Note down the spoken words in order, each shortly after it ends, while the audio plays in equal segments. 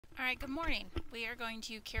Alright, good morning. We are going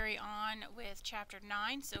to carry on with Chapter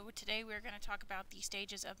 9. So today we're going to talk about the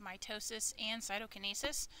stages of mitosis and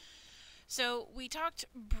cytokinesis. So we talked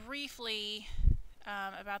briefly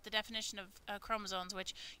about the definition of chromosomes,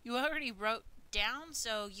 which you already wrote down,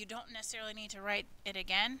 so you don't necessarily need to write it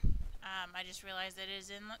again. I just realized that it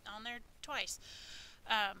is on there twice.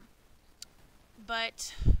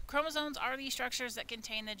 But chromosomes are the structures that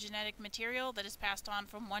contain the genetic material that is passed on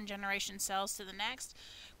from one generation cells to the next.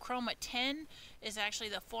 Chromatin is actually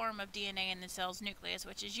the form of DNA in the cell's nucleus,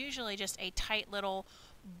 which is usually just a tight little,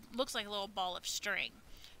 looks like a little ball of string.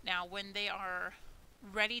 Now, when they are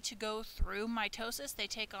ready to go through mitosis, they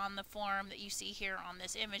take on the form that you see here on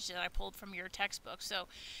this image that I pulled from your textbook. So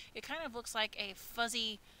it kind of looks like a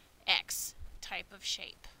fuzzy X type of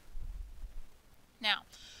shape. Now,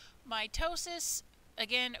 mitosis,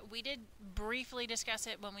 again, we did briefly discuss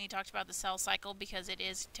it when we talked about the cell cycle because it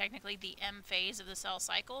is technically the M phase of the cell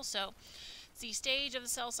cycle. So it's the stage of the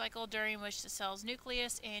cell cycle during which the cell's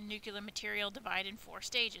nucleus and nuclear material divide in 4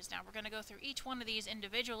 stages. Now we're going to go through each one of these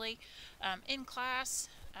individually. In class,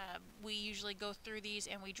 we usually go through these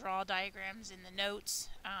and we draw diagrams in the notes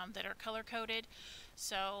that are color-coded.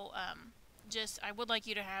 So I would like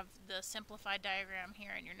you to have the simplified diagram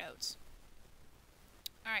here in your notes.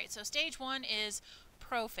 Alright, so stage 1 is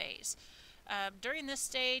prophase. During this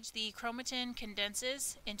stage, the chromatin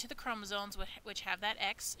condenses into the chromosomes which have that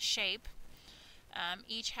X shape.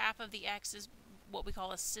 Each half of the X is what we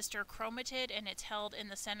call a sister chromatid, and it's held in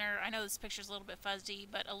the center. I know this picture is a little bit fuzzy,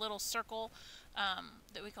 but a little circle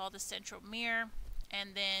that we call the centromere.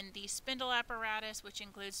 And then the spindle apparatus, which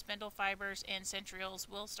includes spindle fibers and centrioles,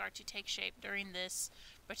 will start to take shape during this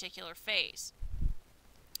particular phase.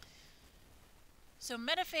 So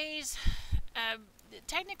metaphase,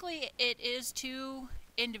 technically it is two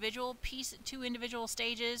individual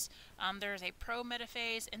stages. There's a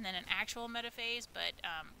pro-metaphase and then an actual metaphase, but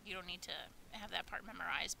you don't need to have that part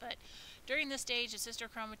memorized. But during this stage, the sister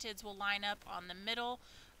chromatids will line up on the middle,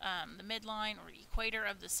 the midline or equator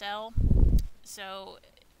of the cell. So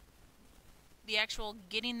the actual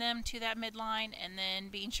getting them to that midline and then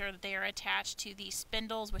being sure that they are attached to the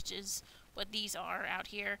spindles, which is what these are out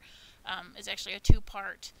here, is actually a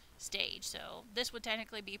 2-part stage. So this would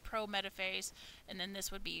technically be pro-metaphase, and then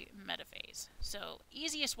this would be metaphase. So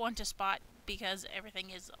easiest one to spot because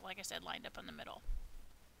everything is, like I said, lined up in the middle.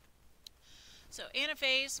 So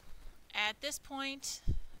anaphase, at this point,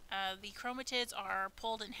 the chromatids are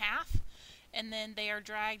pulled in half, and then they are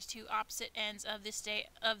dragged to opposite ends of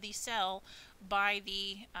the cell by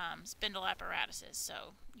the spindle apparatuses.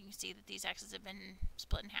 So you can see that these X's have been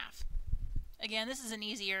split in half. Again, this is an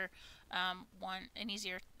easier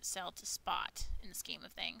cell to spot in the scheme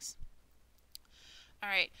of things. All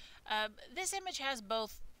right, this image has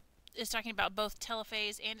is talking about both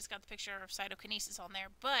telophase, and it's got the picture of cytokinesis on there.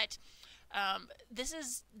 But this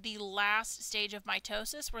is the last stage of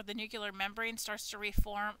mitosis, where the nuclear membrane starts to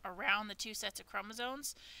reform around the 2 sets of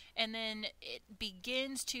chromosomes, and then it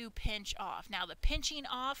begins to pinch off. Now, the pinching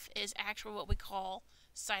off is actually what we call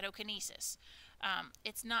cytokinesis.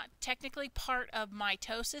 It's not technically part of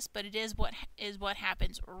mitosis, but it is what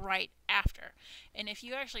happens right after. And if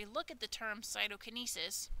you actually look at the term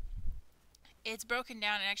cytokinesis, it's broken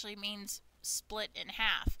down and actually means split in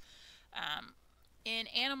half. In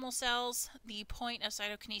animal cells, the point of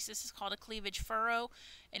cytokinesis is called a cleavage furrow,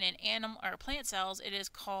 and in plant cells, it is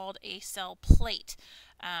called a cell plate.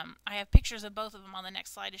 I have pictures of both of them on the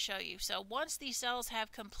next slide to show you. So once these cells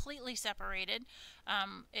have completely separated,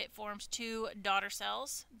 it forms 2 daughter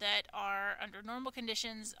cells that are, under normal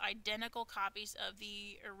conditions, identical copies of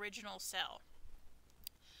the original cell.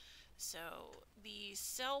 So the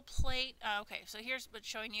cell plate, okay, so here's what's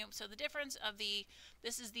showing you. So the difference of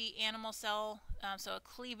this is the animal cell, so a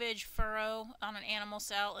cleavage furrow on an animal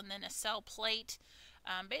cell, and then a cell plate.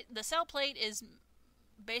 The cell plate is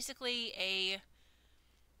basically a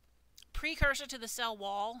precursor to the cell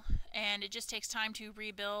wall, and it just takes time to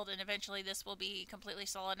rebuild, and eventually this will be completely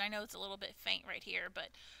solid. And I know it's a little bit faint right here, but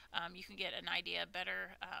you can get an idea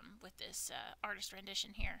better with this artist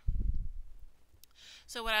rendition here.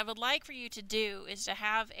 So what I would like for you to do is to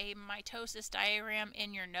have a mitosis diagram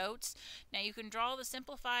in your notes. Now you can draw the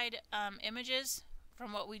simplified images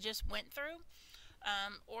from what we just went through,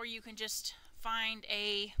 or you can just find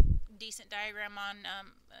a decent diagram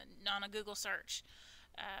on a Google search.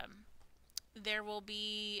 There will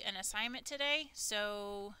be an assignment today,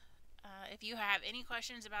 so if you have any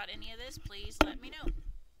questions about any of this, please let me know.